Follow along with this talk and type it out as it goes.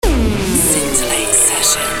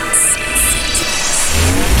Sessions.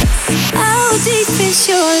 How deep is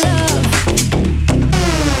your love?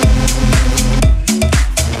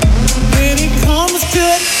 When it comes to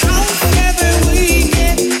it, every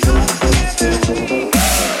weekend.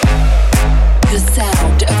 The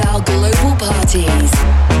sound of our global parties.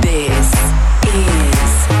 This is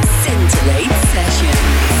Scintillate Sessions.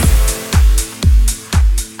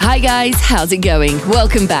 Hi guys, how's it going?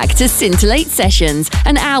 Welcome back to Scintillate Sessions,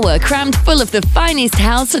 an hour crammed full of the finest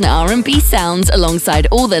house and R&B sounds alongside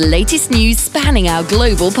all the latest news spanning our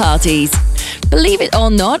global parties. Believe it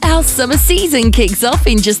or not, our summer season kicks off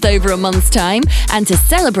in just over a month's time, and to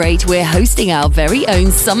celebrate, we're hosting our very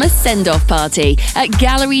own summer send-off party at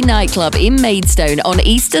Gallery Nightclub in Maidstone on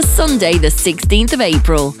Easter Sunday, the 16th of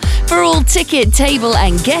April. For all ticket, table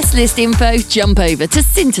and guest list info, jump over to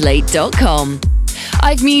scintillate.com.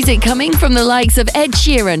 I've music coming from the likes of Ed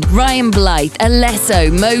Sheeran, Ryan Blythe, Alesso,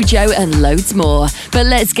 Mojo and loads more. But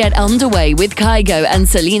let's get underway with Kygo and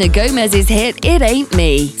Selena Gomez's hit It Ain't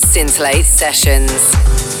Me. Scintillate Sessions.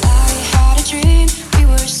 I had a dream, we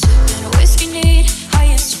were sipping a whiskey neat.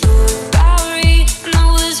 Highest floor, Bowery, and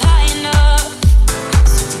I was high enough.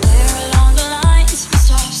 Somewhere along the lines, we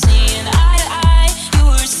stopped seeing eye to eye. You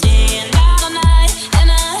were staying out all night, and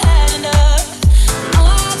I had enough. No,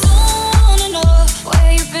 I don't wanna know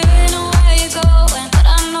where you've been or where you're going, but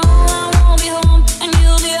I know I won't be home, and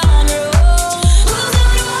you'll be on your own. Who's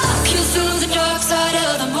gonna walk you through the dark side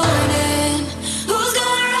of the morning? Who's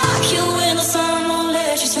gonna rock you when the sun won't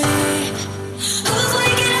let you sleep? Who's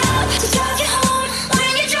waking up to drive you home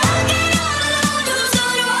when you're drunk and all alone? Who's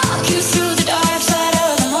gonna walk you through the dark side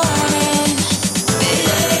of the morning? It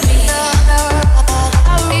ain't me.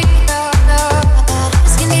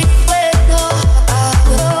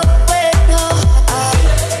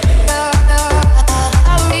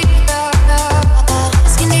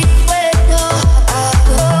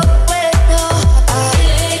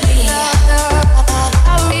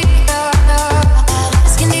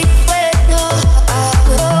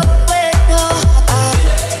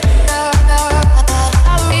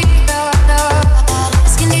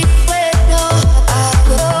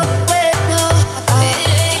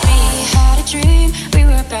 Had a dream, we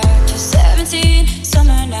were back to 17.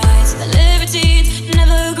 Summer nights, the libertines,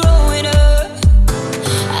 never growing up.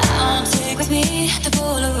 I'll take with me the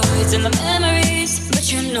Polaroids and the memories,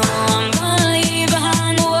 but you know I'm gonna leave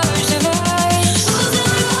behind the worst of us. Who's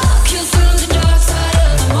gonna walk you through the dark side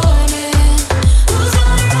of the morning? Who's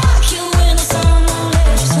gonna rock you when the sun won't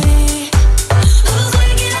let you sleep? Who's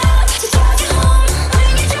waking up to drive you home when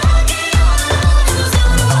you're drunk and all alone? Who's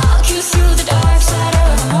gonna walk you through the dark side of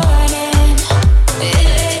the morning? It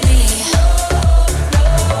ain't me.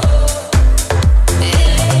 It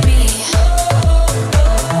ain't me.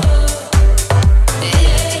 It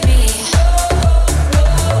ain't me.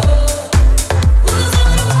 Who's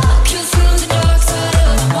gonna walk you through the dark side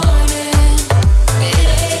of the morning? It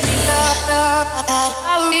ain't me.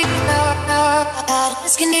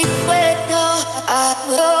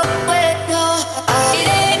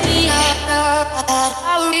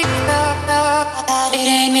 It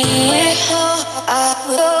ain't me.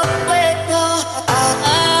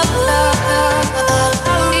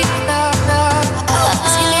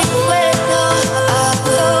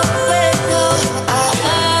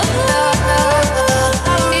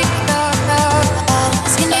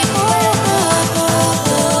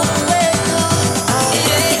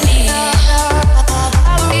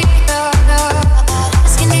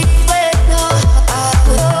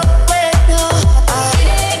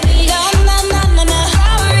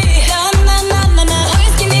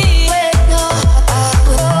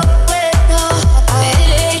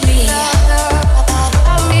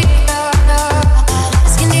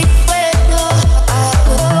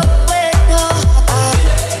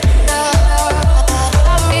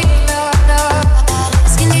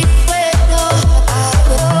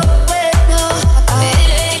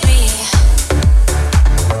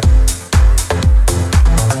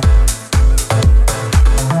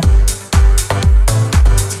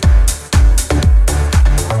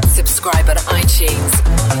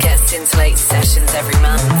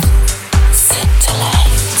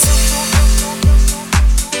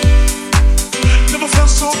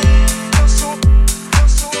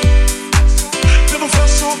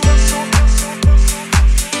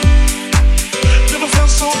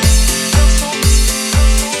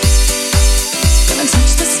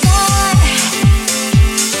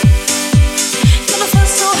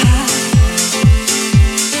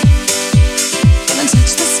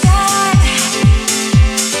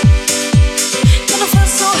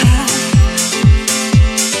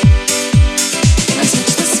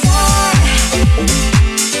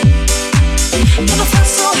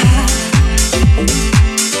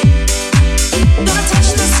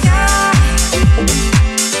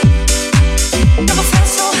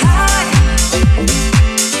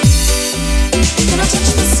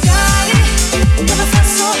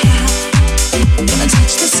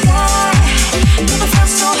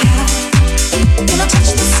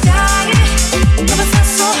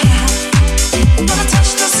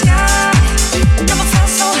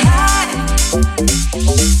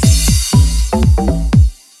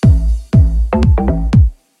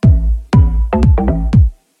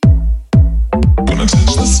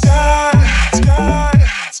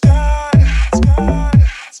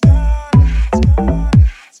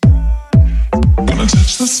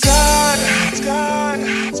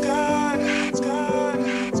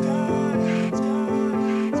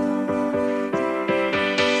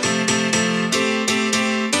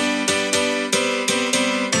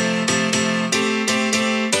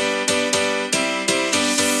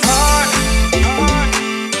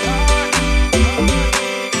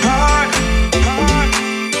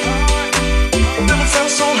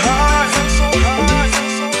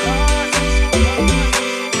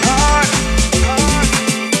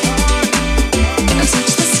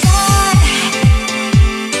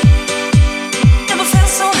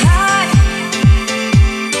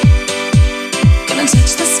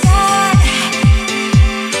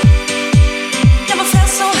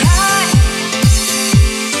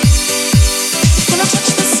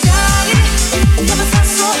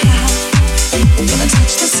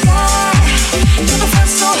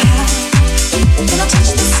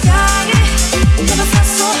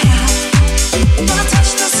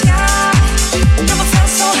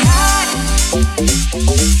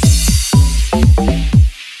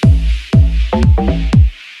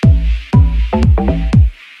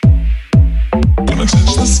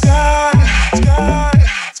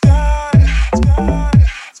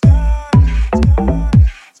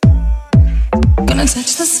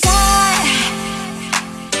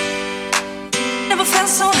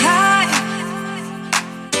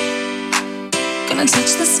 wanna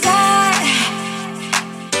touch the sky.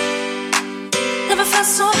 Never felt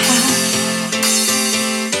so high.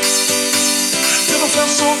 Never felt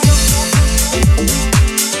so high.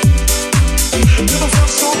 Never felt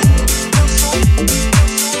so high.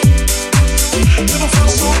 Never felt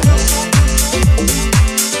so high.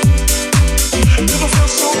 Never felt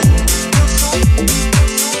so high.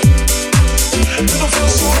 Never felt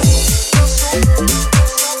so high.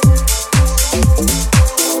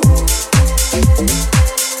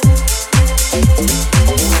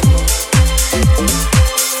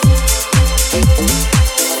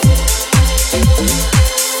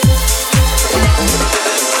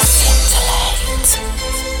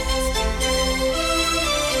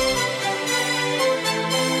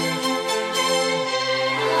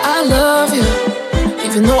 I love you,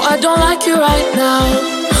 even though I don't like you right now.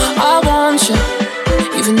 I want you,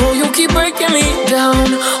 even though you keep breaking me down.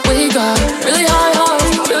 We got really high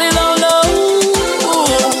highs, really low lows,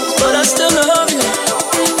 but I still love you,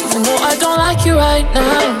 even though I don't like you right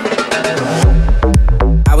now.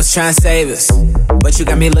 I was trying to save us, but you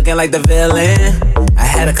got me looking like the villain. I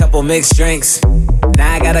had a couple mixed drinks,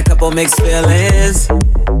 now I got a couple mixed feelings.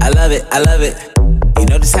 I love it, I love it. You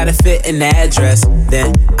know just how to fit in the address.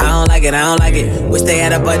 Then I don't like it, I don't like it. Wish they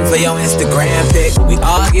had a button for your Instagram pic. We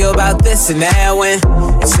argue about this and that when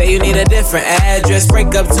you say you need a different address.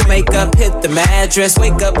 Break up to make up, hit the mattress.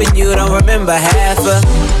 Wake up and you don't remember half of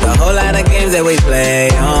the whole lot of games that we play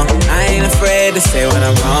on. I ain't afraid to say when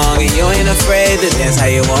I'm wrong, and you ain't afraid to dance how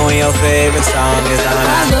you want when your favorite song is on.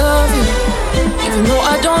 I love you, even though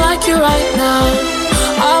I don't like you right now.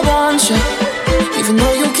 I want you, even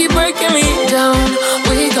though you keep breaking me down.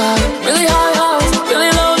 We got really high highs,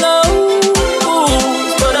 really low lows,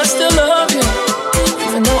 but I still love you,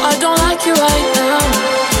 even though I don't like you right now.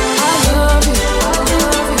 I love you, I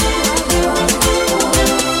love you,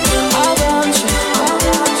 I want you, I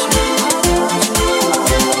want you,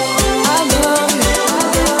 I love you,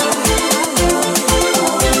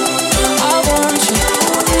 I want you,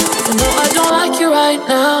 even though I don't like you right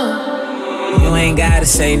now. You ain't gotta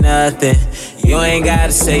say nothing. You ain't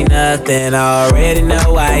gotta say nothing. I already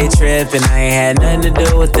know why you trippin'. I ain't had nothing to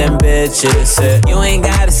do with them bitches. You ain't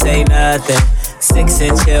gotta say nothing. 6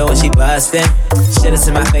 and chill when she bustin'. Shit is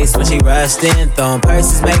in my face when she rushed in. Throwing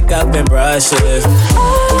purses, makeup, and brushes.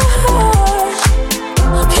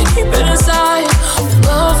 Can't keep it inside.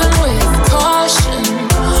 Loving with caution,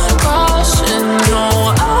 caution.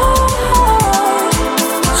 No, I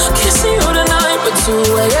can't see you tonight, but 2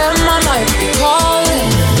 a.m. I might be calling.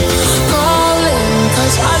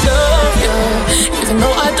 Cause I love you, even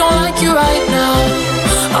though I don't like you right now.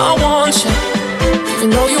 I want you, even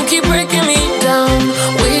though you keep breaking me down.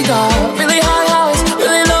 We got really high highs,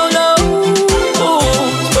 really low lows,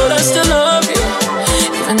 but I still love you,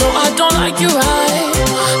 even though I don't like you right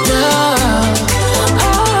now.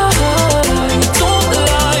 I don't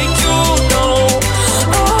like you, no. I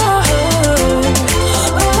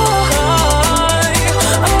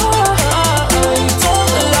don't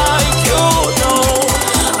like you, no.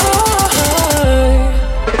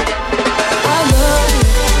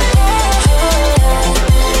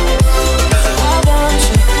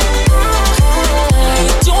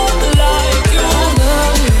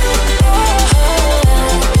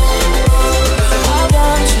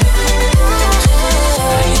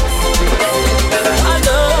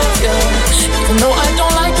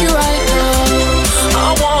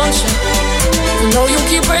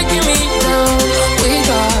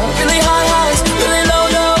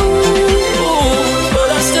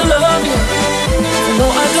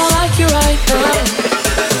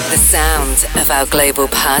 Of our global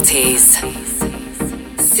parties.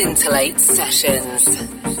 Scintillate Sessions.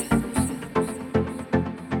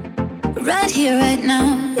 Right here, right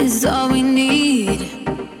now is all we need.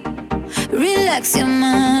 Relax your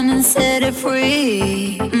mind and set it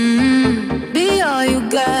free. Be all you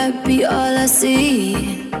got, be all I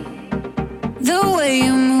see. The way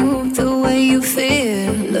you move, the way you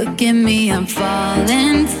feel. Look at me, I'm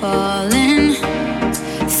falling, falling.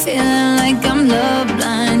 Feeling like I'm love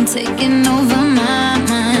blind, taking over my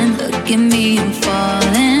mind. Look at me, I'm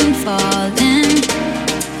falling, falling.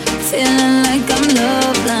 Feeling like I'm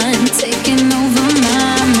love blind, taking over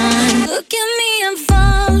my mind. Look at me, I'm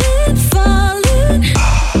falling, falling.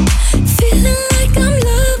 Feeling like I'm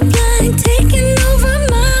love blind, taking over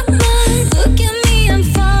my mind. Look at me, I'm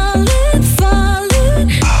falling, falling.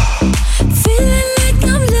 Feeling like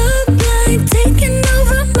I'm love blind, taking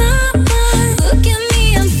over my mind. Look at me,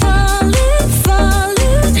 I'm falling,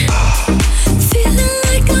 falling. Feeling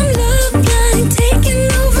like I'm love blind, taking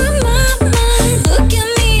over my mind. Look at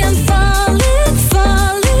me, I'm falling,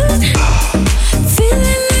 falling.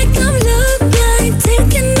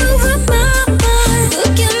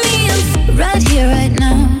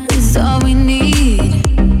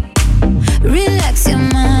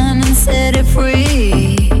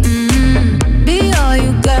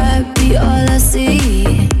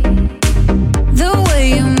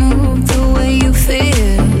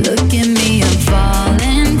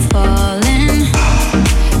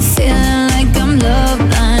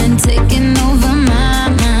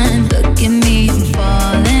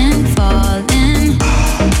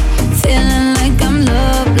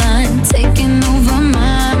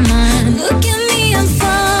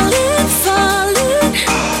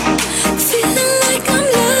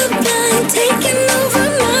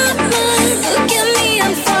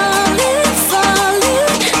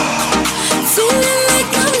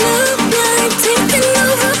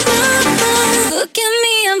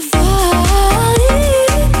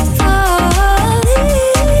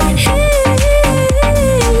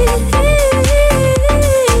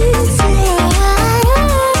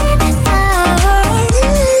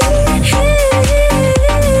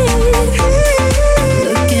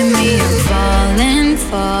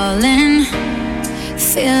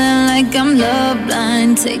 Feeling like I'm love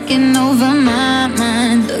blind, taking over my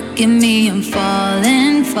mind. Look at me, I'm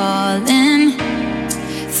falling, falling.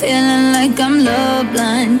 Feeling like I'm love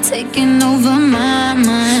blind, taking over my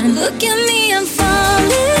mind. Look at me, I'm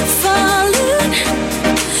falling, falling.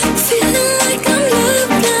 Feeling like I'm love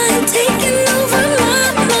blind, taking over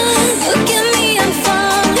my mind. Look at me, I'm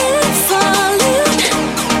falling, falling.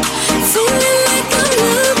 Feeling like I'm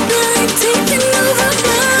love blind, taking over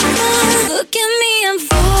my mind. Look at me, I'm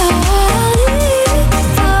falling,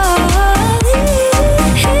 falling.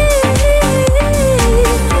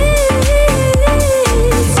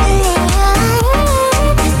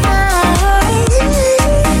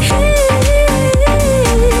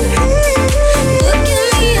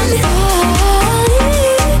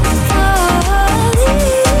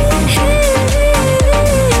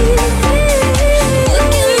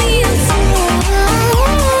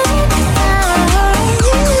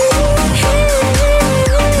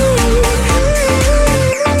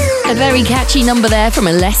 A very catchy number there from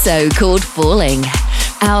Alesso called Falling.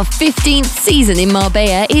 Our 15th season in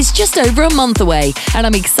Marbella is just over a month away, and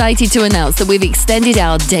I'm excited to announce that we've extended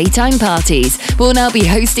our daytime parties. We'll now be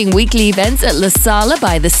hosting weekly events at La Sala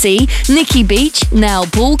by the Sea, Nikki Beach, now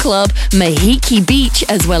Pool Club, Mahiki Beach,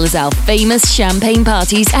 as well as our famous champagne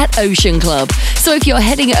parties at Ocean Club. So if you're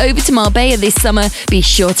heading over to Marbella this summer, be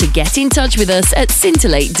sure to get in touch with us at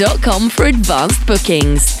scintillate.com for advanced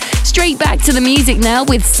bookings. Straight back to the music now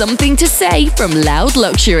with Something to Say from Loud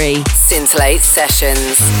Luxury. Scintillate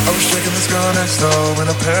Sessions. I was shaking this girl next door when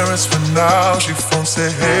her parents went out. She phone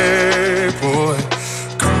said, hey boy,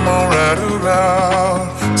 come on right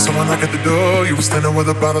around. Someone knocked at the door, you were standing with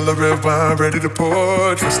a bottle of red wine ready to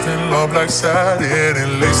pour. Dressed in long black satin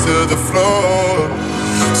and lace to the floor.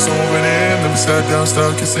 Someone went in, then we sat down,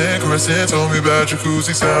 started kissing, caressing. Told me about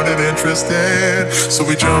jacuzzi, sounded interesting. So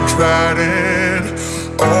we jumped right in.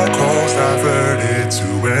 All calls diverted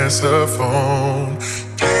to answer phone.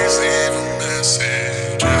 Please leave a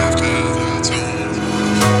message after the tone.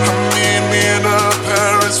 I mean, me and our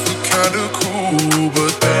parents were kinda cool,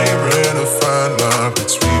 but they ran a fine line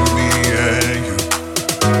between me and you.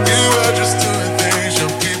 You were just doing things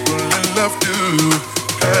young people in love do.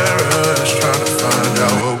 Parents trying to find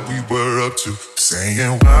out what we were up to.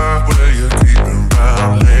 Saying, why were you creeping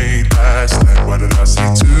around late last night? Why did I see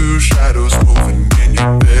two shadows moving in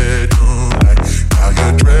your bedroom light? Now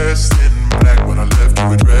you're dressed in black when I left you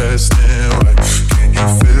were dressed in white. Can you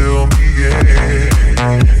feel me? Yeah.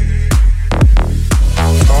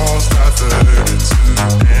 Calls diverted to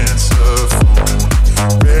answer phone.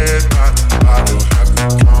 Red bottle, half the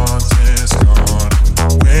contents gone.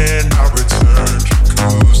 When I returned,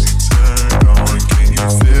 jacuzzi turned on. Can you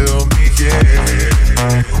feel me? Yeah.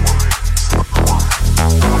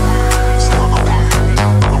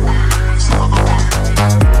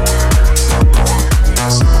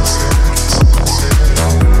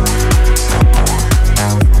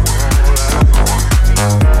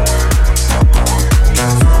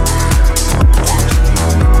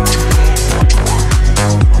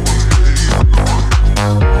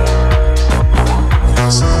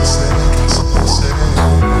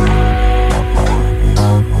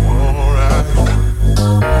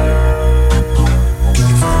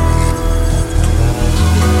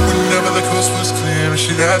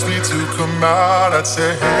 I'd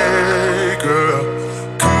say, hey girl,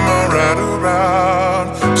 come on right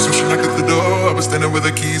around. So she knocked at the door, I was standing with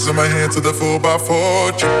the keys in my hand to the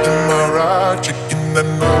 4x4. Checking my ride, checking that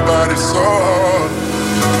nobody saw.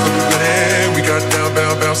 We got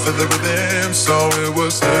down, bounced to the rhythm. So it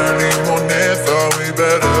was early morning, thought we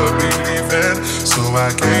better be leaving. So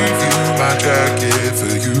I gave you my jacket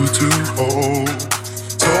for you to hold.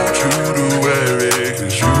 Told you to wear it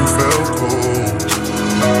cause you felt cold.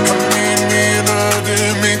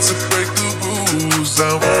 Didn't mean to break the rules. I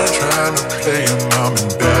wasn't trying to play your mom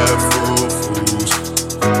and dad for fools.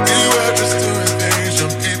 You were just doing things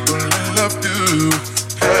young people in love do.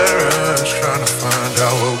 Parents trying to find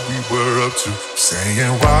out what we were up to.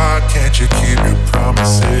 Saying, why can't you keep your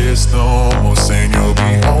promises? No more saying you'll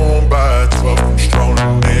be home by 12. I'm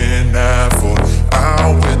strolling in at 4.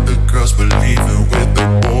 Out with the girls, but leaving with the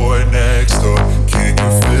boy next door. Can you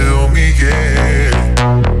feel me? Yeah.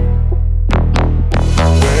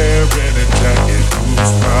 Wearing a jacket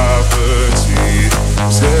whose property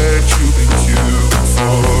said you've been queuing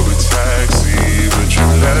for a taxi, but you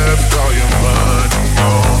left all your money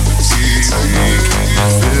on the TV. Can you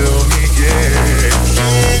feel me? Yeah.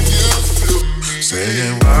 Can you feel me?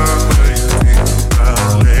 Saying, why were you leaving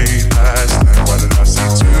around late last night? Why did I see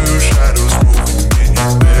two shadows moving in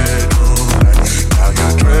your bedroom light?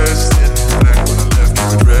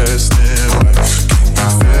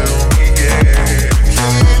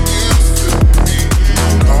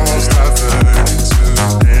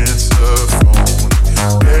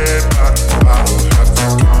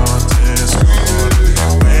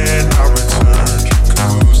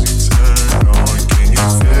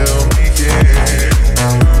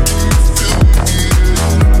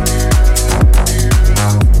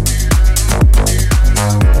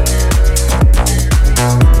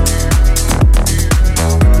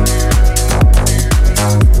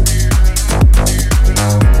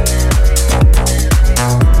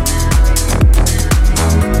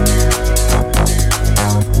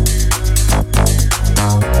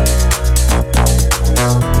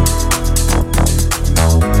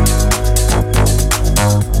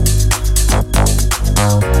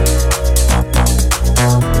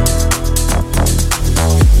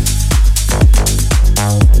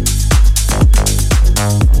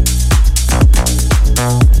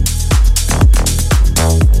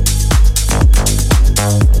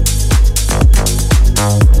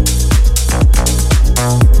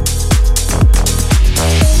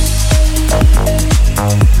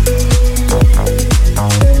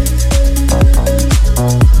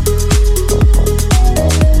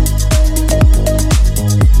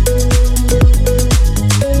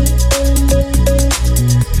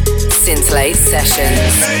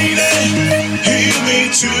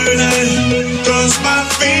 tonight, 'cause my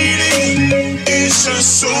feeling is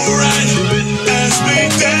just so right. As we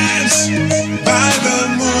dance by the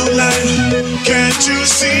moonlight, can't you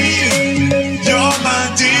see you're my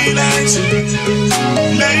delight?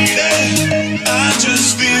 Lady, I just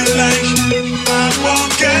feel like I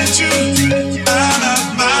won't get you out of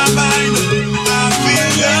my mind. I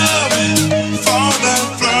feel love for the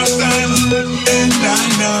first time, and I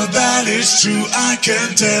know that it's true. I can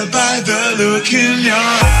tell by the look in your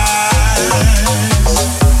eyes.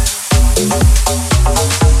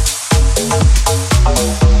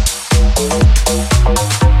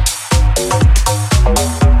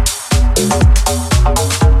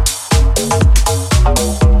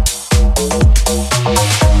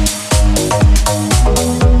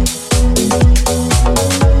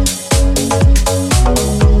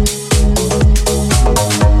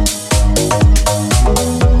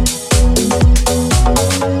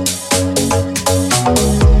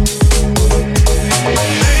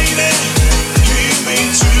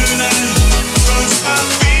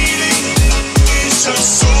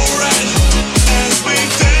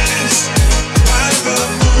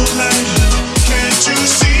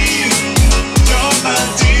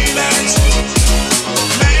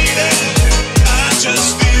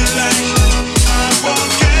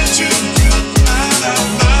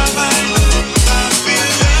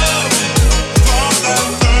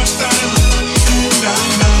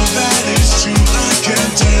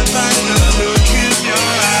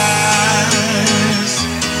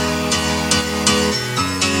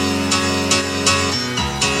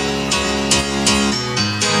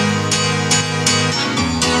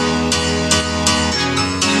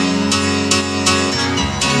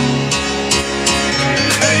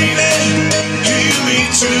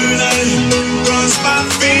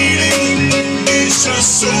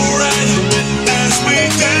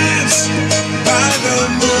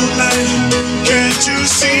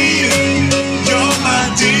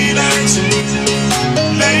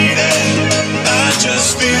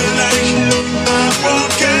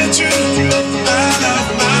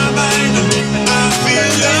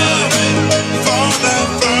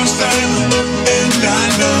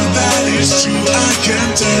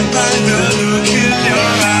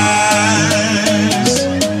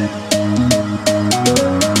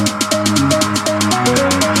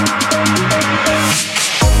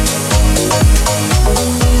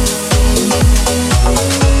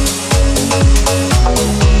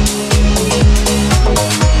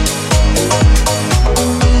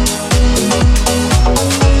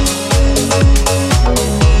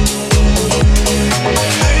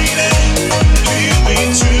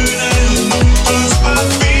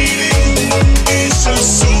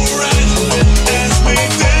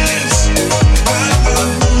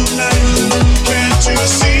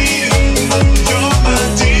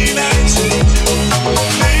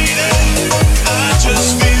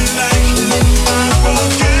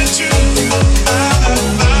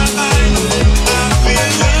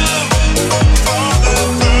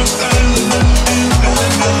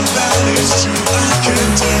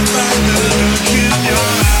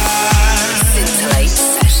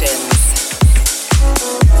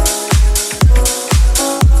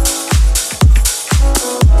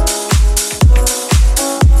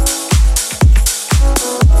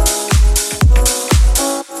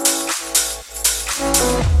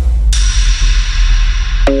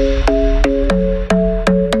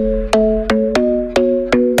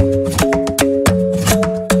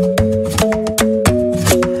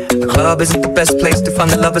 Isn't the best place to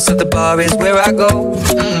find the lovers, so the bar is where I go.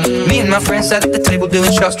 Me and my friends sat at the table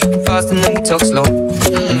doing shots, tripping fast, and then we talk slow.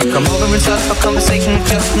 And you come over and start a conversation with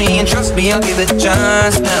just me, and trust me, I'll give it a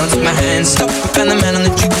chance. Now take my hand, stop, and find the man on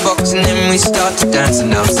the jukebox, and then we start to dance.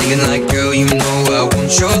 And now I'm singing like, girl, you know I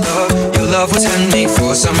want your love. Your love was handmade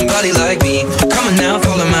for somebody like me. Come on now,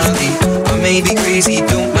 follow my lead. I may be crazy,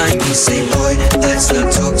 don't mind me. Say, boy, let's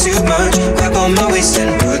not talk too much. Grab on my waist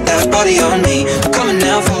and put that body on me. Come on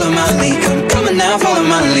now, follow my lead. Come coming now, follow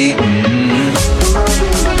my lead. Come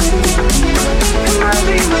on,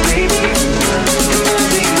 be my baby. Come on.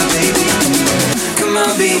 Come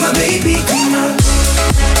on, be my baby. Come on.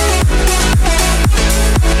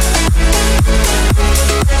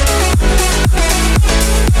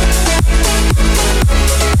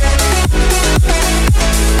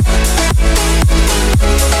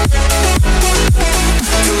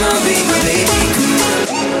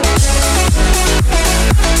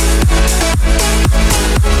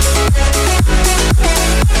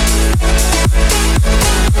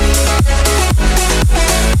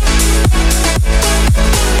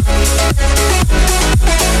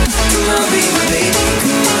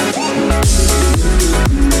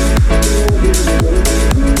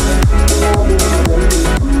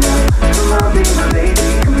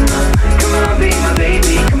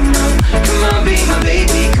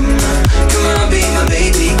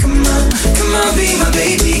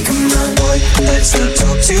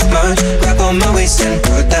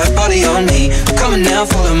 body on me. Come on now,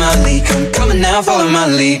 follow my lead. Come on now, follow my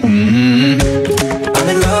lead. I'm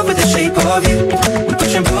in love with the shape of you. We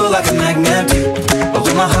push and pull like a magnet do.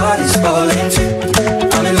 Although my heart is falling too.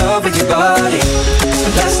 I'm in love with your body.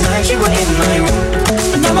 Last night you were in my room,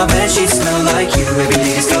 and now my bedsheets smell like you. Every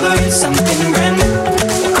day discovering something brand new.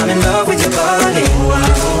 I'm in love with your body.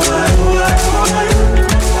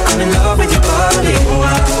 I'm in love with your body.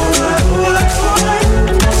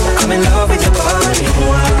 I'm in love with your body.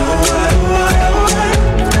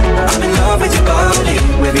 I'm in love with your body.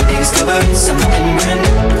 Every day discovering something brand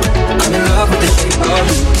new. I'm in love with the shape of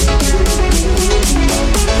you.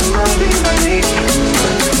 Come on, be my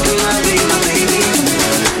baby.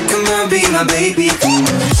 Come on, be my baby.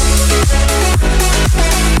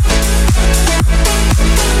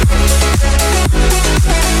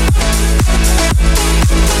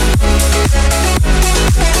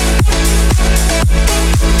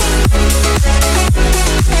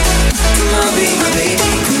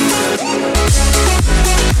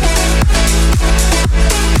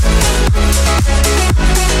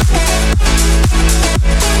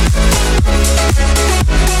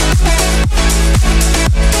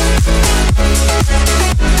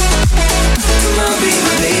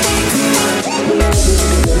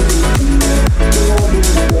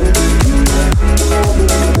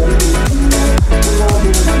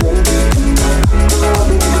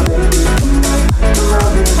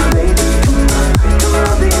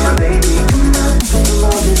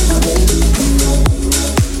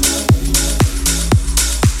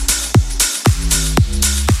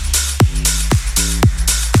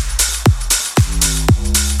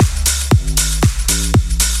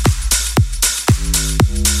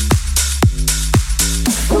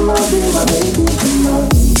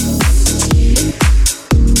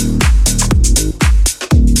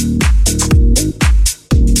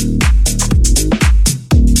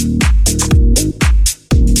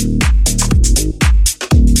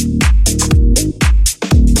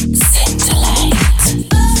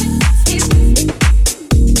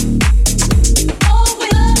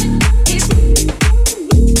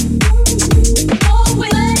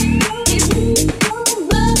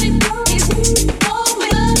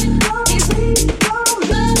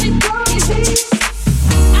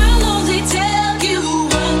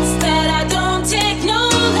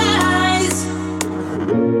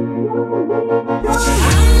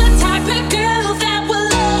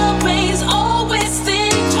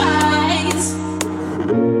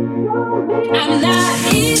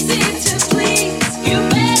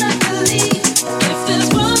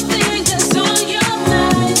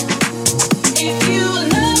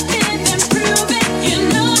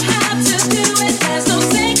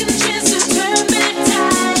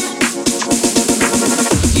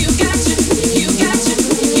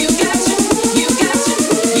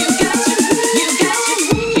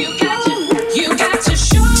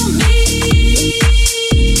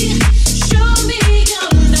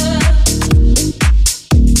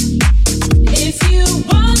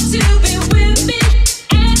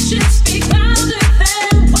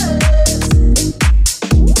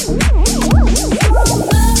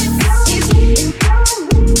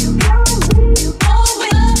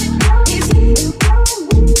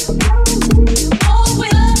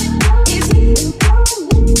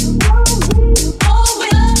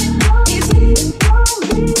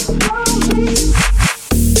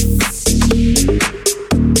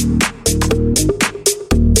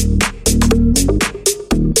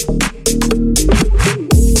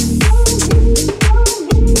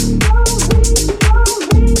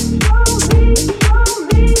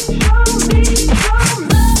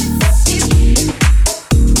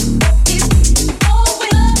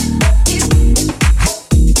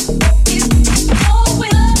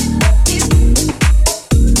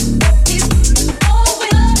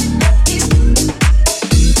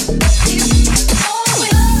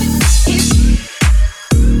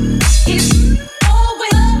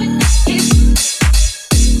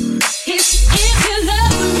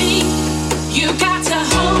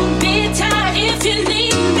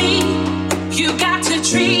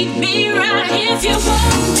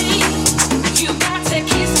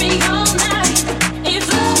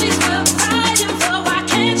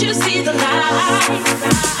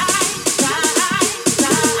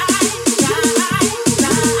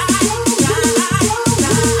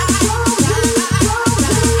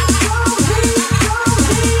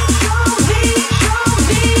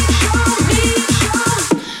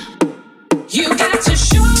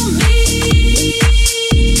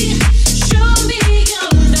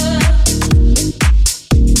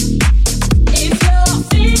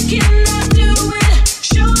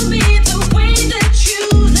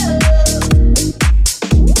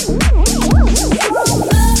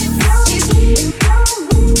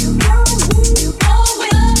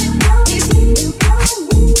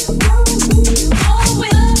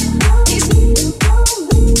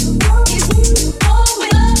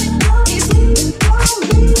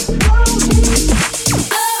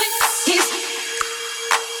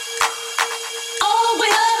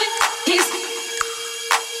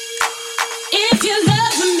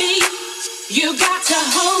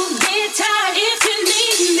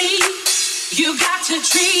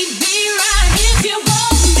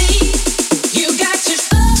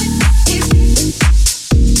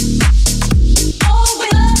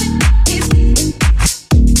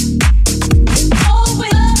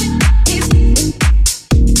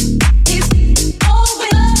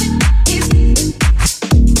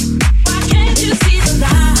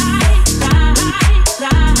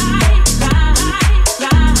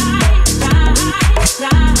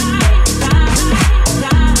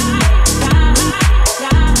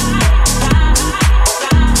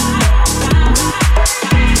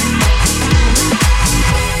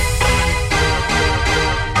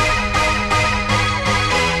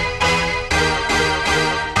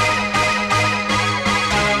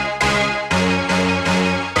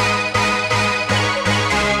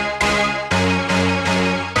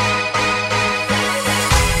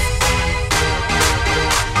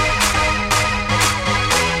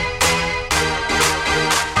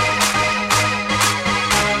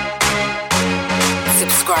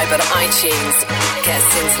 Subscribe on iTunes. Get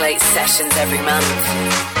Scintillate sessions every month.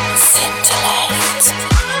 Scintillate.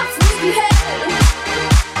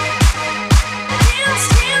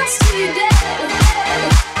 Dance to your death.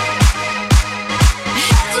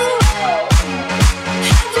 Floor.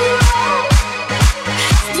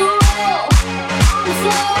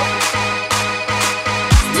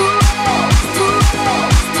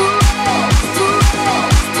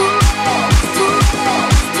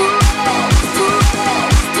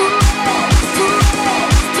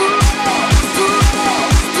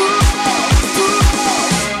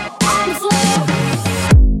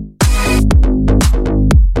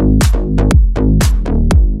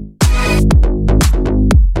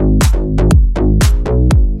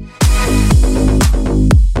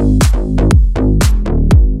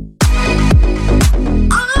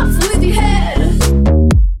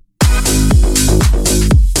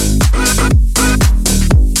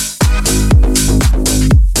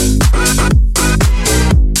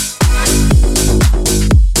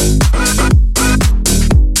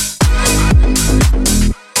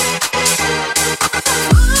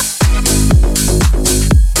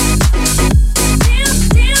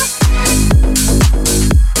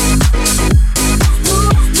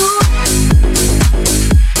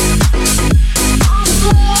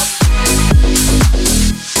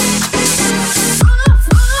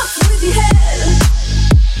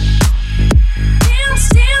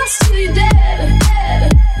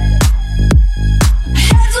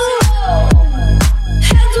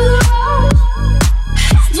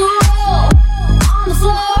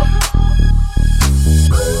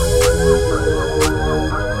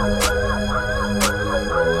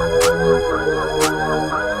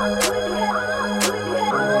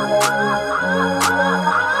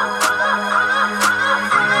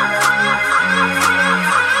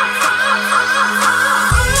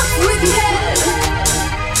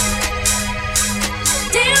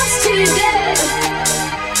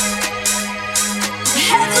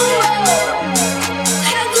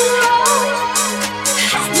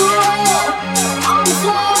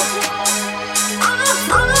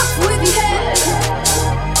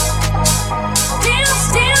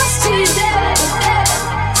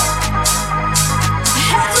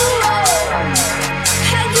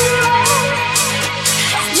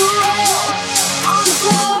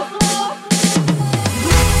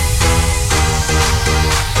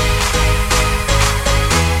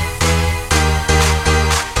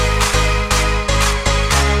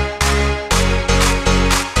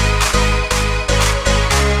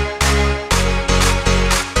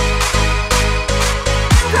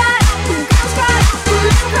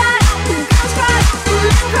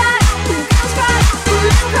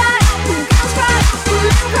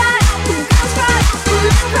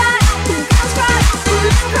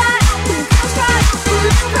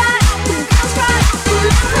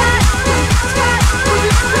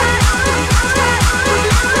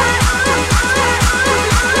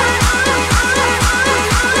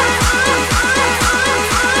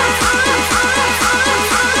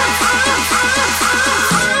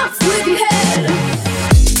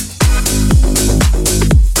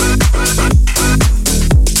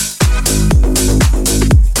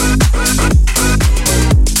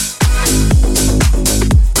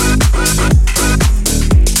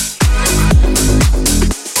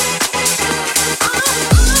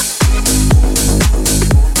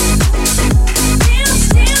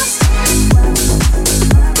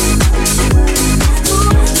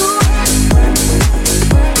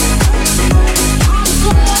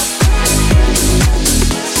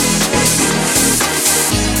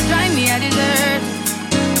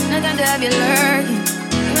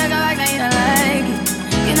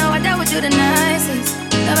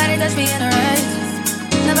 touch me in a rush.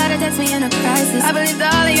 Nobody text me in a crisis. I believed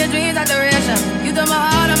all of your dreams are duration. You took my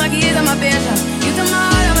heart, all my keys, and my vision. You took my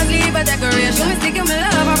heart, all my sleep, a decoration. When sticking with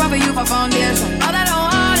love, I brought for you for foundation. All that I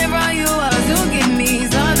wanted from you was to give me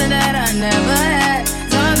something that I never had,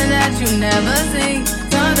 something that you never seen,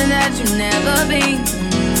 something that you never been.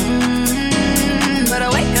 But I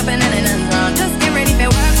wake up and then it's wrong. Just get ready for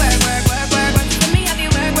work, work, work, work, work, work. For me, I be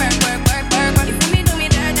work, work, work, work, work, work. You see me do me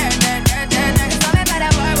dirt, dirt, dirt, dirt, dirt, dirt. It's all about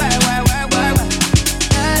that work, work, work, work, work, work.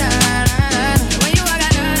 When you walk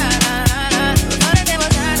out, before the table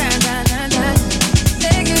turn, turn, turn, turn, turn.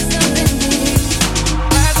 Take you something deep.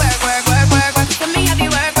 Work, work, work, work, work, work. For me, I be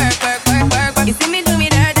work, work, work, work, work, work. You see me do me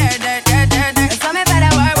dirt, dirt, dirt, dirt, dirt, dirt. It's all about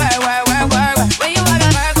that work, work, work, work, work, work. When you walk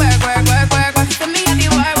out, work, work, work, work, work, work. For me, I be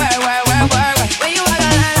work, work, work, work, work, work. When you walk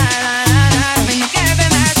out, when you care for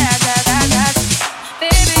my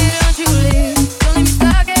baby, don't you leave. Don't leave me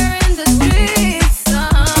stuck here in the streets. If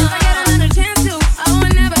I get another chance to, I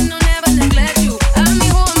would never, no, never neglect you. I mean,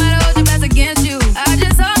 who am I to hold your best against you? I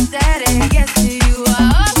just hope that it gets to you. I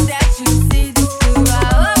hope that you see the truth. I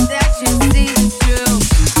hope that you see the truth.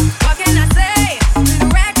 What can I say? You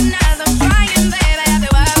recognize I'm trying, baby. I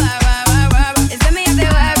feel wah, wah, wah, wah, wah, wah. It's me, I feel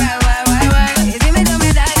wah, wah, wah, wah, wah. You see me do me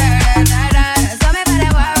da, da, da, da, da. Tell me about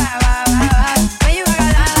that wah, wah, wah, wah, wah. When you walk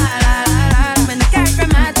out, la, la, la, la, la. When the cash from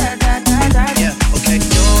my da, da, da, da. Yeah, okay.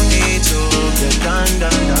 You need to get done,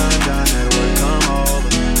 done, done, done. Let work come over.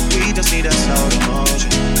 We just need a slow motion.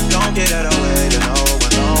 Don't get out of the way to no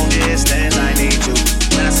one. Long distance, I need you.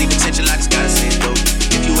 When I see potential, I just gotta see it through.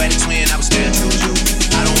 If you had a twin, I would still choose you.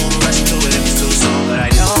 I don't wanna rush into it if it's too soon, but I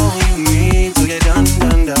know you need to get done,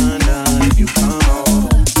 done, done, done. If you come over,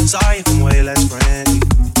 sorry if I'm way less friendly.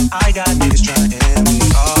 I got niggas trying to end me.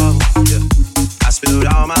 Oh, yeah. I spilled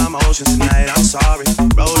all my emotions tonight. I'm sorry.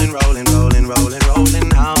 Rolling, rolling, rolling, rolling,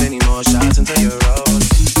 rolling. How many more shots until you're rolling?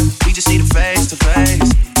 We just need a face to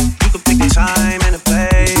face. You can pick the time and the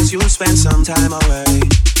place. You'll spend some time away.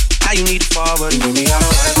 Now you need to forward and give me all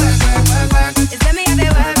work, work, work, work, work. It's me, I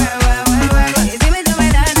feel work, work, work, work, work. You see me do my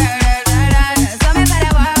da, da, da, da, da. Tell me about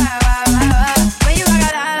that wah, wah, wah, wah, wah. When you walk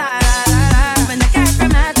out, la, la, la, la, la. When the cash from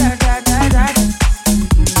my da, da, da, da.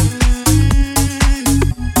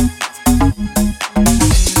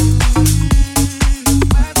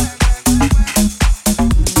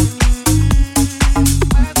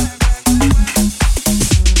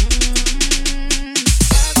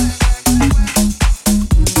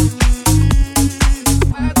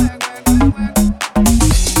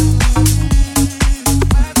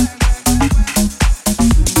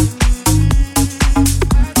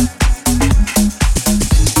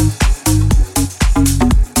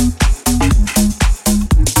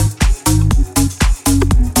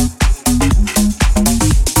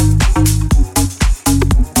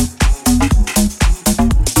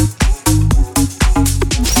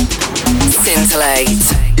 Scintillate.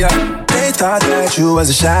 Yeah, they thought that you was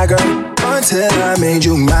a shy girl until I made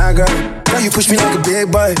you my girl. Now you push me like a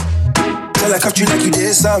big boy till I cuffed you like you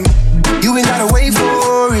did something. You ain't gotta wait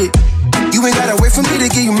for it. You ain't gotta wait for me to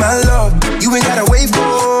give you my love. You ain't gotta wait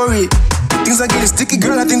for it. Things are getting sticky,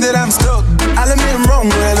 girl, I think that I'm stuck. I'll admit I'm wrong,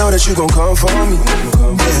 but I know that you gon' come for me.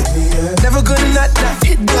 Yeah. Never gonna not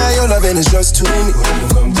hit by your loving is just to me.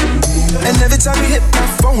 And every time you hit my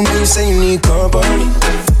phone, you say you need company.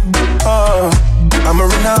 Oh, I'ma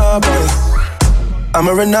run up on you.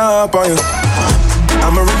 I'ma run up on you.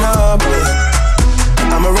 I'ma run up on you.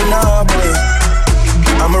 I'ma run up on you.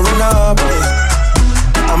 I'ma run up on you.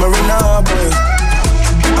 I'ma run up on you.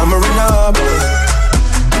 I'ma run up on you.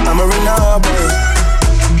 I'ma run up on you.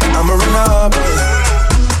 I'ma run up on you.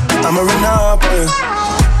 I'ma run up on you.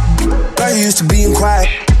 Girl, you used to being quiet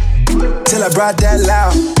till I brought that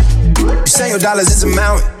loud. You say your dollars is a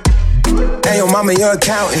mountain, and your mama your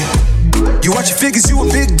accountant. You watch your figures, you a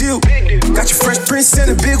big deal. Got your Fresh Prince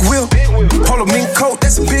and a big wheel. Polo mink coat,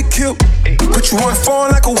 that's a big kill. Put you on phone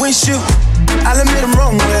like a windshield. I'll admit I'm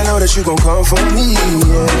wrong, but I know that you gon' come for me,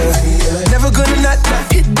 yeah. Never gonna not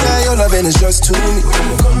hit that, your loving is just to me.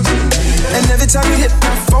 And every time you hit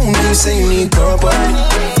my phone, you say you need company.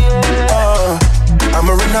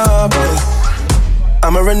 I'ma run up on you.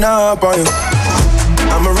 I'ma run up on you.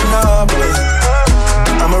 I'ma run up on you.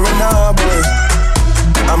 I'ma run up on you.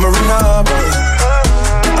 I'ma run up on you.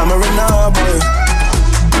 I'ma run up on you.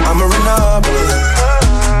 I'ma run up on you.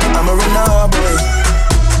 I'ma run up on you.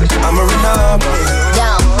 I'ma run up on you.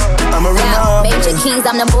 I'ma run up on you. Major keys,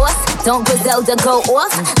 I'm the boss. Don't Griselda go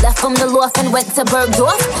off? Left from the loft and went to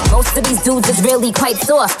Bergdorf. Most of these dudes is really quite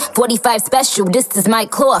soft. 45 special, this is my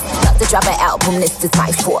cloth. About to drop an album, this is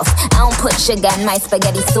my fourth. I don't put sugar in my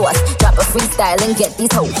spaghetti sauce. Drop a freestyle and get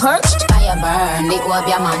these hoes perched. Fire fire burn, the hope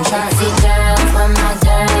your man churn. See girls, when my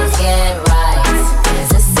girls get right, is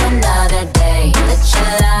this another day? Let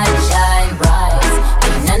your light shine bright.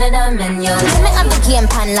 Ain't none of them in your life. Trim me up the game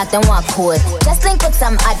pan like them walk code. Just link with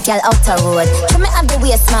some hot girl out the road. Trim me up the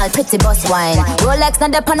way small, pretty boss wine. Rolex,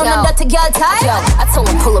 not the pan on them dirty girl tie. Yo, I told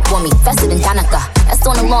him pull up on me, faster than Danica. That's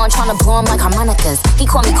on the lawn, tryna blow him like harmonicas. He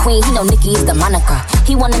call me queen, he know Nikki is the moniker.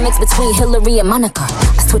 He wanna mix between Hillary and Monica.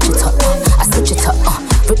 I switch it up, I switch it up,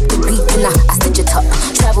 rip the beat and I stitch it up.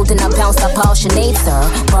 Traveled and I bounced up all Sinead, sir.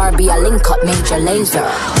 Barbie, I link up Major Lazer.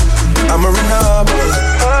 I'm a renegade boy.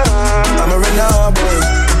 I'm a renegade boy.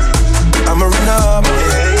 I'm a renegade boy.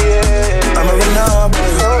 I'm a renegade boy.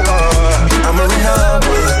 I'm a renegade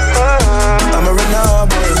boy. I'm a renegade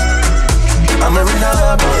boy. I'm a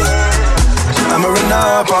renegade boy. I'm a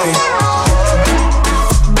renegade boy.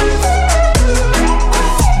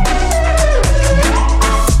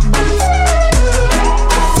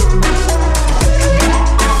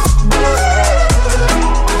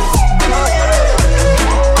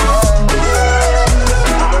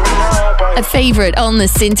 A favourite on the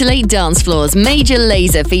Scintillate dance floors, Major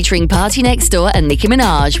Lazer featuring Party Next Door and Nicki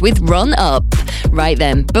Minaj with Run Up. Right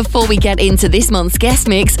then, before we get into this month's guest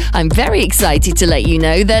mix, I'm very excited to let you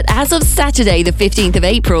know that as of Saturday the 15th of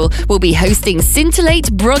April, we'll be hosting Scintillate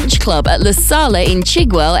Brunch Club at La Sala in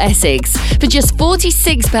Chigwell, Essex. For just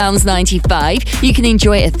 £46.95, you can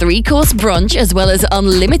enjoy a 3-course brunch as well as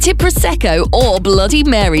unlimited Prosecco or Bloody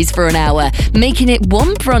Marys for an hour, making it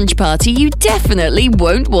one brunch party you definitely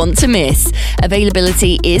won't want to miss.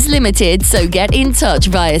 Availability is limited, so get in touch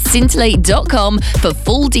via scintillate.com for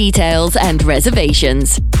full details and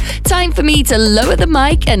reservations. Time for me to lower the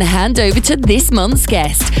mic and hand over to this month's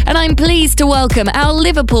guest, and I'm pleased to welcome our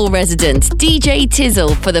Liverpool resident DJ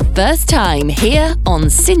Tizzle for the first time here on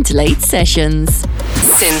Scintillate Sessions.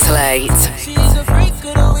 Scintillate. She's a freak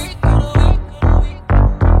of the week.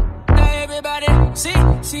 Now everybody see,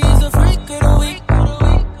 she's a freak of the week.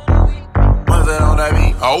 What's that on that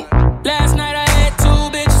beat? Oh. Last night I had 2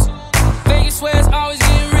 bitches. Vegas where it's always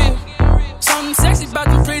getting real. Something sexy about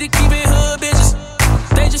them pretty keeping hood bitches.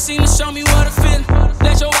 They just seem to show me what I feel.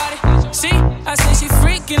 Let your body see. I say she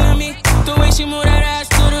freaking on me. The way she move that ass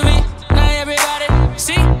to the beat. Now everybody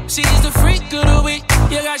see. She's the freak of the week.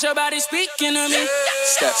 You got your body speaking to me.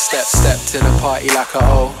 Step, step, step to the party like a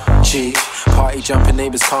OG. Party jumping,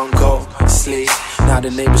 neighbors can't go sleep. Now the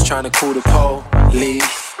neighbors trying to call the police.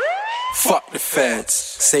 Fuck the feds,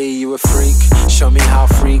 say you a freak, show me how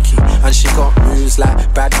freaky. And she got moves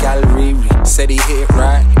like bad gal Riri. Said he hit it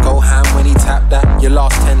right, go ham when he tapped that. Your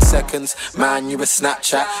last 10 seconds, man you a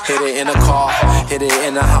Snapchat. Hit it in a car, hit it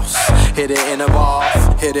in a house, hit it in a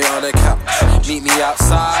bath, hit it on a couch. Meet me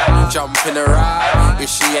outside, jump in a ride. If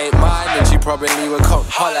she ain't mine, then she probably would come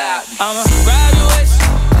holler at me. I'm a graduation,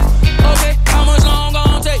 okay, how much long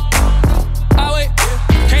gon' take? I wait,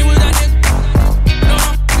 came with that nigga.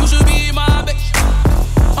 You should be my bitch.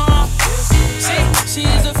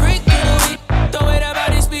 She's a freak of the week. The way that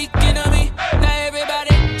body speaking to me. Now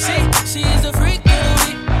everybody see. She's a freak of the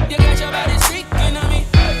week. You got your body speaking to me.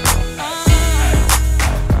 Yeah,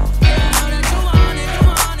 I know that you want it, you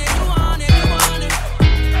want it, you want it, you want it.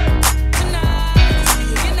 Tonight,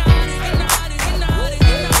 get naughty, get naughty, get naughty,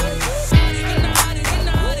 get naughty, get naughty, get naughty, get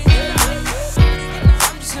naughty.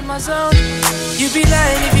 I'm just in my zone. You'd be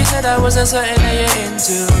lying if you said I wasn't something that you're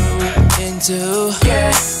into.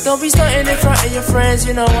 Yeah, don't be stunting in front of your friends,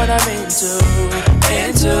 you know what I'm into.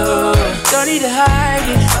 Don't need to hide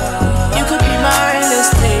it. You could be mine, let's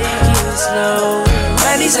take it slow.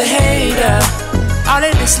 Man, he's a hater. I'll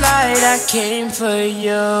let it slide, I came for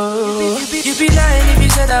you. You'd be lying if you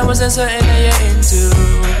said I wasn't something that you're into.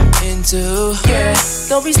 Yeah,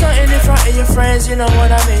 don't be stunting in front of your friends, you know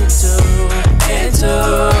what I'm into.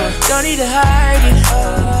 Don't need to hide it.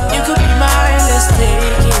 You could be mine, let's take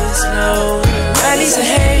it slow. Man, he's a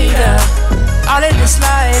hater. I'll let it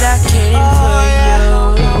slide, I came for you.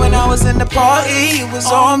 When I was in the party, it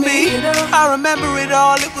was on me. I remember it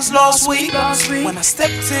all, it was last week. When I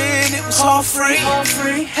stepped in, it was all free.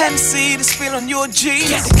 Hennessy, the spill on your jeans.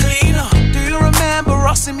 Get it cleaner. Do you remember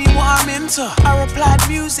asking me what I'm into? I replied,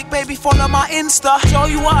 music, baby, follow my Insta. Show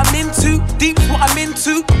you what I'm into, deep's what I'm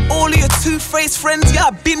into. All of your two-faced friends, yeah,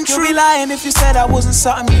 I've been through. You'd be lying if you said I wasn't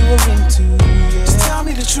something you were into. Just tell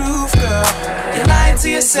me the truth, girl. You're lying to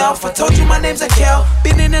yourself. I told you my name's Akel.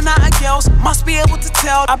 Been in and out of girls, must be able to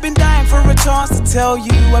tell. I've been dying for a chance to tell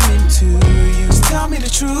you I'm into you. Just tell me the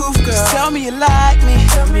truth, girl. Just tell me you like me.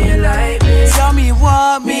 Tell me you like me. Tell me you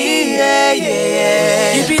want me, yeah,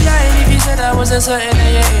 yeah. You'd be lying if you said I wasn't something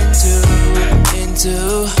that you're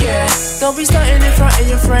into. Yeah, don't be stunting in front of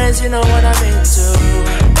your friends, you know what I'm into.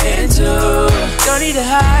 into. Don't need to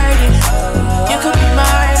hide it. You could be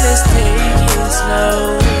mine, let's take it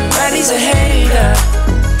slow. Man, he's a hater.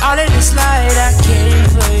 All in this light, I came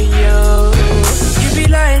for you. You'd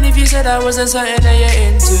be lying if you said I wasn't something that you're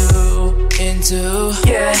into.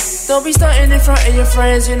 Yeah, don't be starting in front of your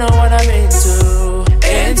friends, you know what I'm into.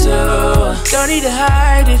 Don't need to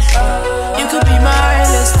hide it. You could be mine,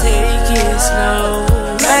 let's take it slow.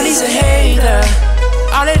 Man, he's a hater.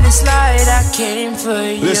 All in this light, I came for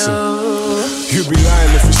you. Listen, you'd be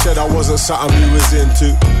lying if you said I wasn't something you was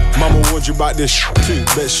into. Mama warned you about this shit too,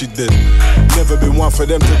 bet she did. Never been one for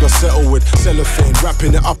them to go settle with. Cellophane,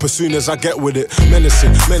 wrapping it up as soon as I get with it.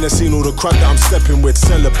 Menacing all the crowd that I'm stepping with.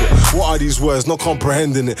 Celebrate, what are these words? Not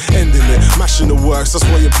comprehending it, ending it. Mashing the works, that's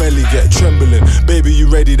why your belly get trembling. Baby, you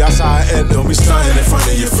ready? That's how I end. Don't be starting in front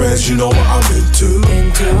of your friends, you know what I'm into.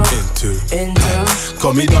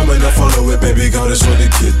 Got me dumb enough, follow it, baby girl, that's what the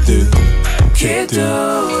kid do.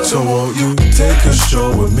 So won't you take a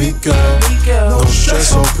stroll with me, girl? No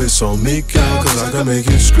stress, hope it's on me, girl, cause I can make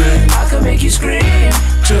you scream.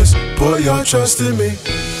 Just put your trust in me.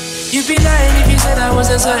 You'd be lying if you said I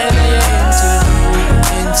wasn't something that you're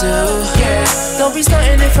into. Yeah, don't be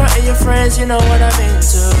starting in front of your friends, you know what I'm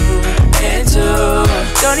into.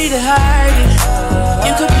 Don't need to hide it.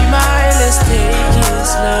 You could be mine, let's take it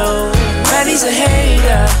slow. Man, he's a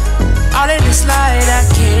hater. All in this light, I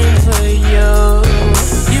came for you.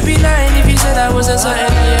 You'd be lying if you said I wasn't something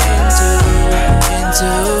that you're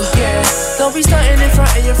into. Yeah, don't be starting in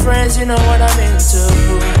front of your friends, you know what I'm into.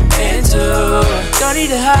 Don't need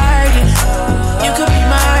to hide it. You could be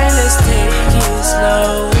mine, let's take it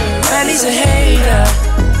slow. Man, he's a hater.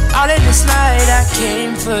 All in this light, I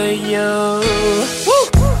came for you.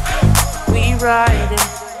 Woo! We riding.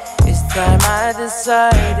 It's time I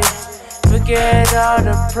decided. Forget all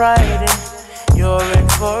the pride. You're in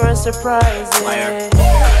for a surprise.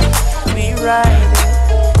 We riding.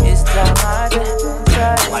 It's time I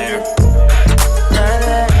decided.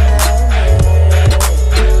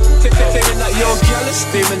 Claiming that you're jealous,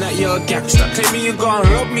 claiming that you're a gangster. Claiming you gon'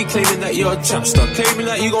 rob me, claiming that you're a trapster. Claiming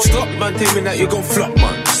that you gon' stop, man, claiming that you gon' flop,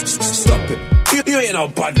 man. Stop it, you ain't no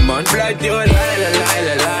bad man. Blood, you're a liar,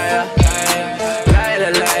 liar, liar.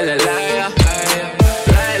 Liar, liar, liar.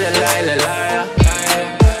 Liar, liar, liar.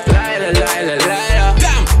 Liar, liar, liar.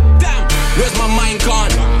 Damn, where's my mind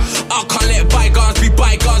gone? I can't let bygones be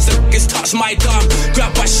bygones. The f***ers touch my dog,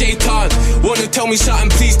 grab by shaitan. Wanna tell me something,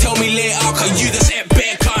 please tell me later. Cause you just ain't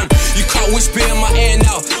bare cunt. You can't whisper in my ear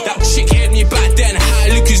now. That chick heard me back then. How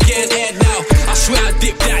look who's getting aired now. I swear I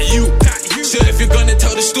dipped that you. So if you're gonna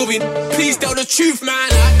tell the story, please tell the truth, man.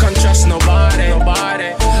 I can't trust nobody.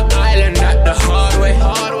 I learned that the hard way.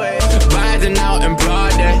 Riding out in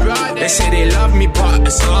broad day. They say they love me, but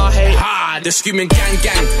it's all hate. They're screaming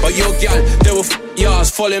gang, but your gal, they will yours.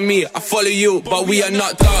 Follow me, I follow you, but we are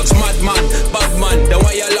not dogs. Madman, bad man, the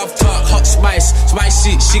way you love talk. Hot spice,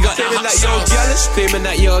 spicy, she got claiming that you're jealous, claiming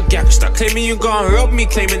that you're a gangster. Claiming you gon' rob me,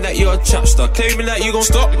 claiming that you're a trapster. Claiming that you gon'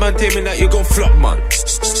 stop, man, claiming that you gon' flop, man.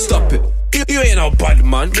 Stop it, you ain't no bad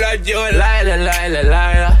man. Blood, you're a liar, liar, liar,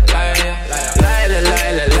 liar, liar, liar,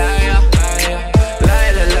 liar, liar.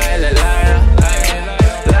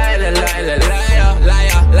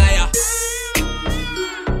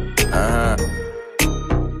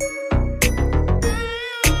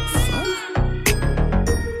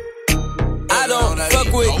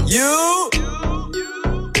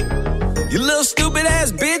 You little stupid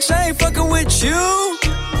ass bitch, I ain't fucking with you.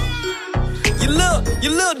 You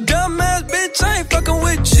little dumb ass bitch, I ain't fucking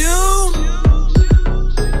with you.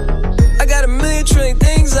 I got a million trillion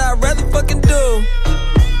things I'd rather fucking do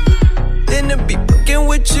than to be fucking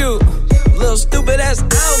with you. Little stupid ass, I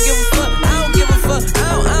don't give a fuck, I don't give a fuck, I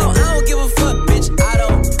don't give a fuck, bitch. I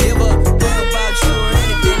don't give a fuck about you or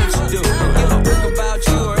anything that you do. I don't give a fuck about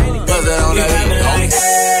you or anything that you do.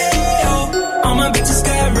 All my bitches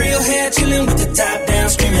got real hair, chillin' with the top down,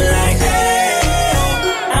 screaming like, hey,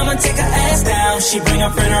 oh. I'ma take her ass down, she bring her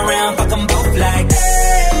friend around, fuck them both like,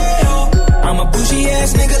 hey, oh. I'm a bougie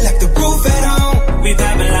ass nigga, like the roof at home. We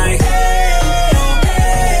vibing like, hey, oh,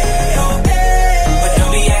 hey, oh, hey. But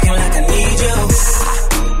don't be acting like I need you.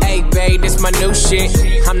 Hey, babe, this my new shit.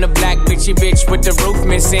 I'm the black bitchy bitch with the roof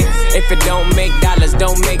missing. If it don't make dollars,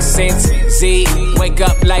 don't make sense. Z, wake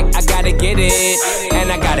up like I gotta get it. And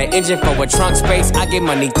I got an engine for a trunk space. I get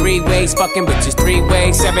money 3 ways, fucking bitches 3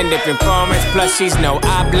 ways. 7 different formats, plus she's no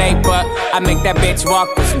oblate. But I make that bitch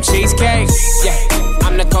walk with some cheesecake. Yeah,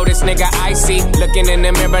 I'm the coldest nigga I see. Looking in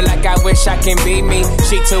the mirror like I wish I can be me.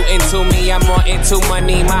 She too into me, I'm more into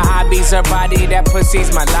money. My hobby's her body, that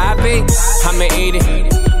pussy's my lobby. I'ma eat it,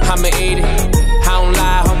 I'ma eat it. I don't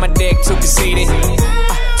lie, hold my dick too conceited.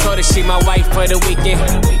 Told her shorty, she my wife for the weekend.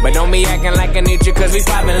 But don't be acting like I need you, cause we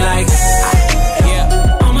poppin' like.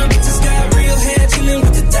 Yeah. All my bitches got real hair, chillin'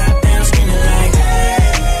 with the top down, screaming like, hey,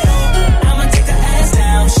 oh. I'ma take her ass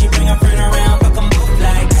down. She bring her friend around, fuck them both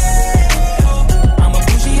like, hey, oh. I'm a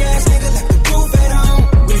bougie ass nigga, like the roof at home.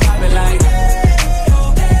 We poppin' like,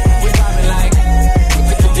 we poppin' like.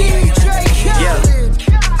 Yeah,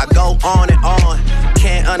 I go on and on.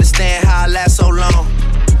 Can't understand how I last so long.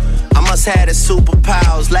 I must have the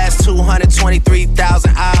superpowers. Last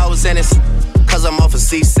 223,000 hours, and it's cause I'm off of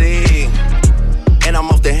CC. And I'm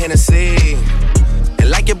off the Hennessy. And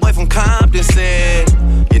like your boy from Compton said,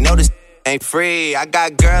 you know this ain't free. I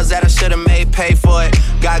got girls that I should've made pay for it.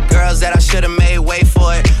 Got girls that I should've made wait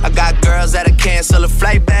for it. I got girls that'll cancel a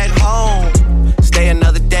flight back home. Stay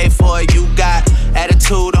another day for it. You got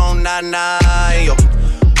attitude on nana, yo.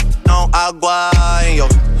 On agua, and yo.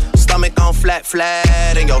 Stomach on flat,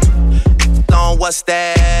 and yo. On what's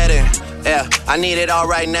that? And yeah, I need it all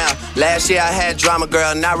right now. Last year I had drama,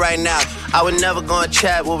 girl, not right now. I would never go and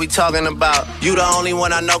chat what we talking about. You the only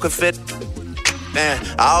one I know could fit. Man,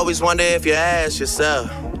 I always wonder if you ask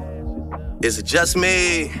yourself, is it just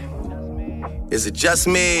me? Is it just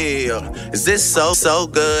me? Or is this so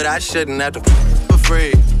good I shouldn't have to for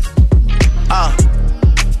free?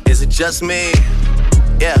 Is it just me?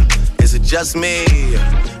 Yeah, is it just me?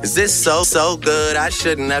 Is this so good I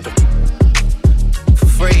shouldn't have to for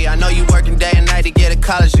free? I know you working day and night to get a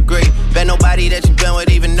college degree. Bet nobody that you been with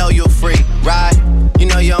even know you're free, right? You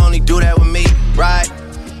know you only do that with me, right?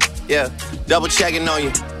 Yeah, double checking on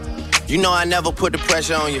you. You know I never put the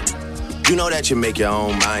pressure on you. You know that you make your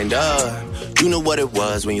own mind up. You knew what it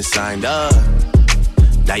was when you signed up.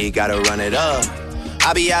 Now you gotta run it up.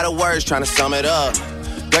 I be out of words trying to sum it up.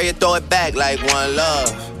 Girl, you throw it back like one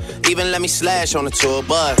love. Even let me slash on the tour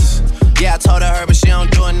bus. Yeah, I told her, but she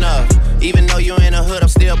don't do enough. Even though you in the hood, I'm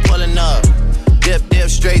still pulling up. Dip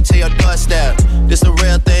straight to your doorstep. This a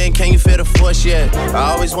real thing, can you feel the force yet?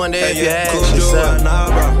 I always wonder if you ask yourself,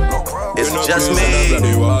 is it just me?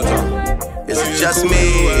 Is it just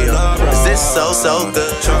me? Is this so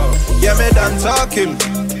good? Yeah, me done talking.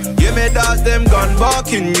 Yeah, me dogs them gone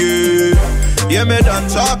barking you. Yeah, me done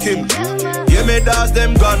talking. Yeah, me dogs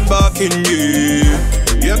them gone barking you.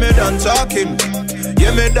 Yeah, me done talking.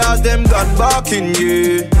 Yeah, me dogs them gone barking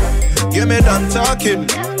you. Yeah, me done talking.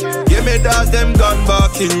 Yeah, me dogs them gone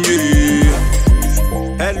barking you.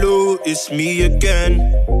 Hello, it's me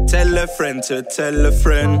again. Tell a friend to tell a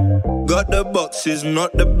friend. Got the boxes,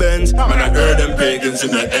 not the Benz. Man, I heard them pagans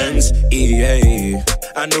in the ends. EA,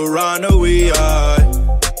 I know run away,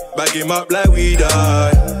 bag him up like we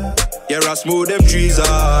die. Yeah, I smooth them trees,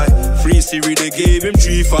 Free Siri, they gave him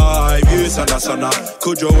 3-5 years and a son.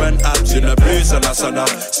 Kojo and abs in the place and a son.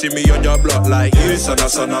 See me on your block like yes and a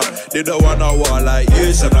son. They don't wanna war like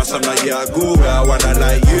yes and a son. Yeah, I go where I wanna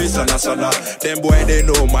like yes and a son. Them boy, they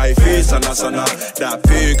know my face and a son. That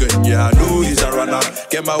pagan, yeah, I know he's a runner.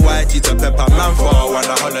 Get my white teeth and pepper man for one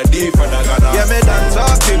holiday for the Ghana. Yeah, me done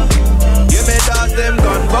talking. Yeah, me dogs them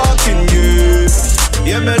gone barking you.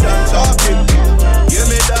 Yeah, me done talking. Yeah,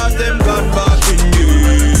 me dogs them gone barking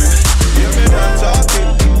you. Yeah, me done talking.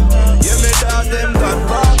 Yeah, me dogs them gone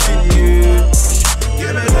barking you.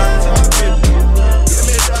 Yeah, me done talking. Yeah,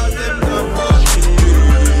 me dogs them gone barking you.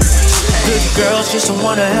 Good girls just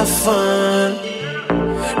wanna have fun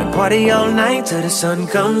and party all night till the sun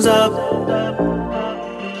comes up.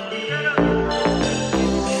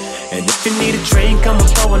 And if you need a drink, I'ma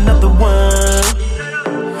pour another one.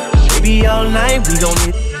 Baby, all night we gon'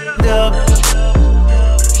 get up.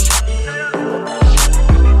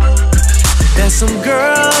 There's some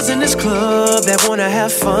girls in this club that wanna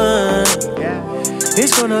have fun.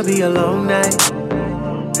 It's gonna be a long night.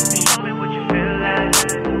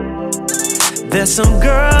 There's some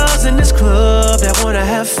girls in this club that wanna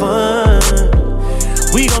have fun.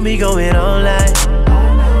 We gon' be going all night.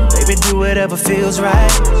 Baby, do whatever feels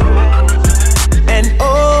right. And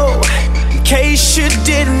oh, in case you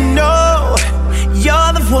didn't know,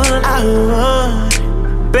 you're the one I want.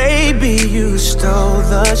 Baby, you stole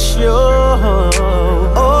the show.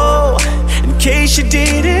 Oh, in case you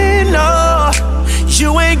didn't know,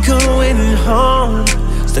 you ain't going home.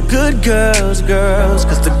 It's the good girls,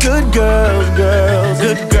 cause the good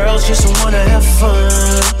girls just wanna have fun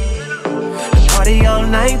and party all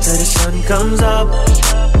night till the sun comes up.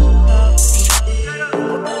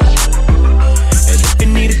 And if you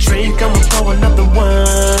need a drink, I'ma pour another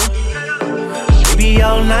one. Baby,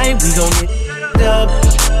 all night we gon' get up.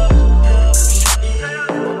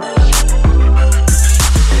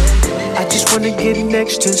 I just wanna get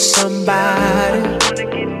next to somebody.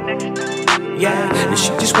 Yeah, and she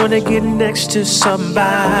just just wanna get next to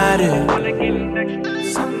somebody.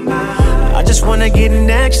 I just wanna get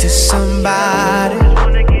next to somebody.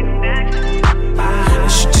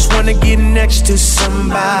 She just wanna get next to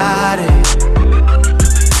somebody.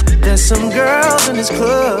 There's some girls in this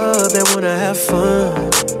club that wanna have fun,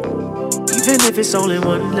 even if it's only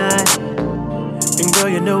one night. And girl,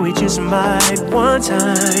 you know we just might one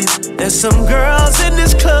time. There's some girls in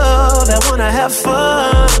this club that wanna have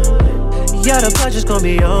fun. Yeah, the pleasure's gonna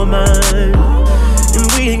be all mine,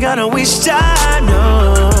 and we ain't gotta waste time,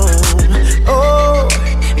 no. Oh,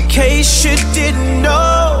 in case you didn't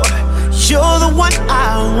know, you're the one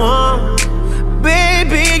I want.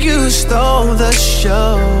 Baby, you stole the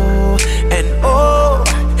show. And oh,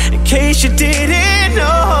 in case you didn't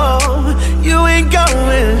know, you ain't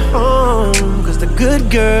going home. Cause the good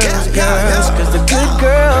girls, cause the good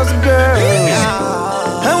girls,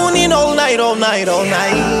 I want it all night, all night, all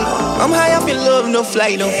night. I'm high up in love, no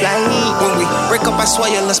flight, no flight. When we break up, I swear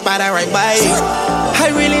you'll spot I right by. I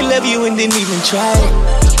really love you and didn't even try.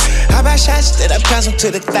 I buy shots that I pass them to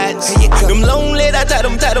the thighs. Them lonely, I tie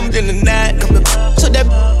them in the night. So that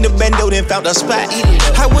the bando then found a spot.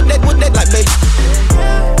 I would that like baby.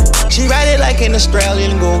 She ride it like an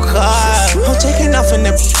Australian go-kart. I'm taking off in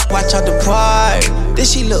that watch out the park. Then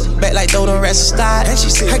she look back like though the rest start. And she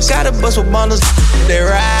said, I got a bus with bundles that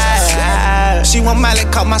ride. She want Miley,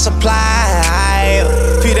 caught my supply.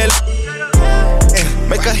 Feed that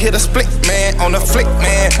make her hit a split, man, on the flick,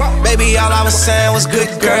 man. Baby, all I was saying was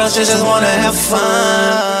good girls just wanna have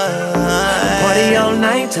fun. Party all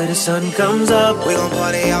night till the sun comes up. We gon'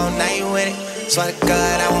 party all night with it. Swear to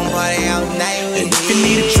God, I won't party all night with it. If you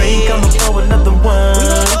need a drink, I'ma pour another one. We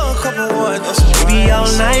gon' pour a couple ones. Baby, all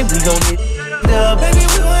night we gon' get up. Baby,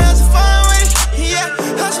 we gon' have some fun with it. Yeah,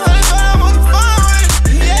 that's what I want the fun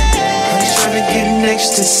with it. Yeah. I'm just tryna get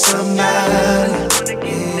next to somebody.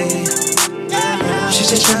 She's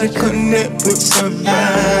just trying to connect with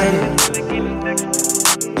somebody.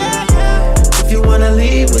 If you wanna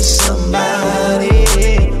leave with somebody,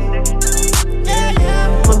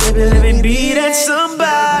 well, baby, let me be that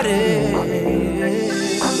somebody.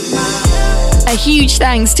 A huge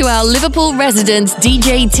thanks to our Liverpool resident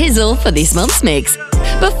DJ Tizzle for this month's mix.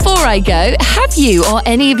 Before I go, have you or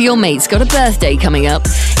any of your mates got a birthday coming up?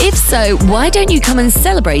 If so, why don't you come and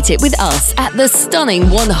celebrate it with us at the stunning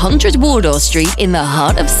 100 Wardour Street in the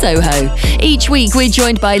heart of Soho. Each week we're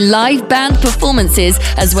joined by live band performances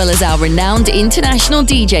as well as our renowned international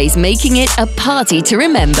DJs making it a party to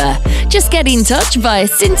remember. Just get in touch via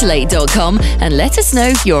scintillate.com and let us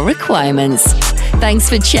know your requirements. Thanks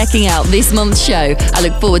for checking out this month's show. I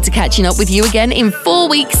look forward to catching up with you again in 4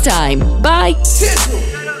 weeks' time. Bye.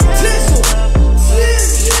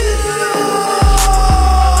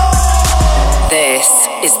 This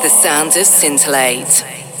is the sound of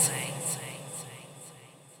Scintillate.